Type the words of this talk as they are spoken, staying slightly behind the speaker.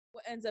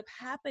ends up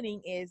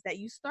happening is that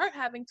you start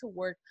having to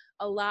work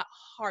a lot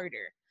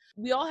harder.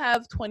 We all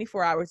have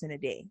 24 hours in a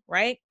day,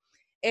 right?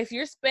 If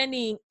you're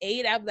spending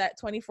 8 out of that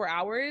 24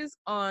 hours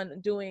on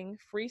doing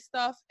free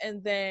stuff,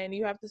 and then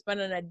you have to spend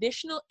an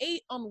additional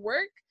 8 on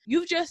work,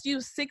 you've just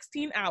used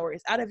 16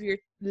 hours out of your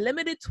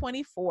limited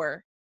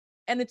 24,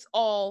 and it's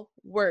all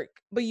work,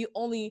 but you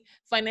only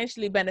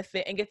financially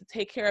benefit and get to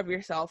take care of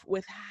yourself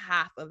with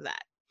half of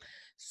that.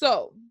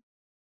 So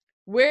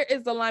where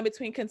is the line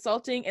between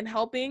consulting and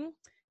helping?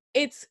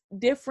 It's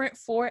different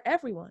for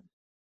everyone.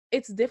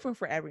 It's different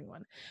for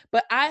everyone.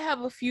 But I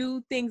have a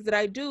few things that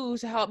I do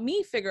to help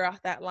me figure out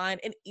that line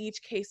in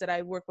each case that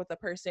I work with a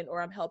person,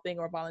 or I'm helping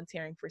or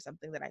volunteering for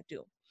something that I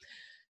do.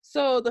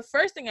 So the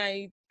first thing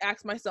I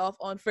ask myself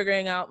on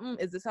figuring out,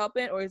 is this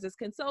helping or is this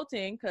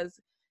consulting?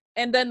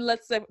 And then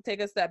let's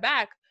take a step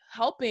back.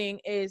 Helping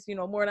is,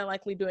 more than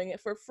likely doing it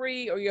for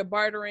free, or you're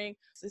bartering.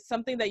 It's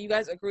something that you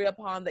guys agree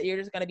upon that you're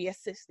just going to be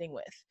assisting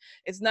with.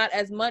 It's not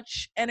as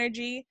much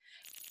energy.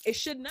 It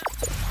should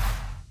not.